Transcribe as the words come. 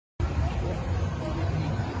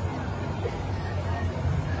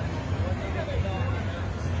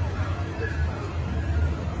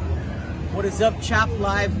What is up, Chop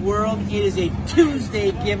Live world? It is a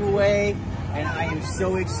Tuesday giveaway, and I am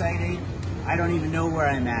so excited. I don't even know where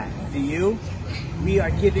I'm at. Do you? We are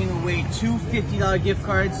giving away two $50 gift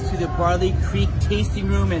cards to the Barley Creek Tasting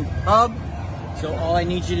Room and Pub. So all I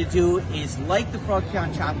need you to do is like the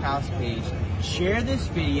Frogtown Chop House page, share this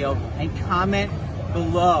video, and comment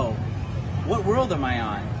below. What world am I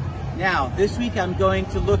on? Now, this week I'm going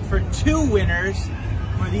to look for two winners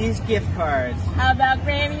for these gift cards. How about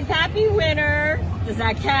Granny's happy winner? Does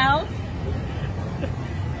that count?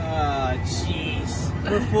 Jeez.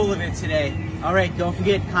 We're full of it today. All right, don't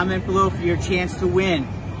forget, comment below for your chance to win.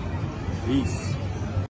 Peace.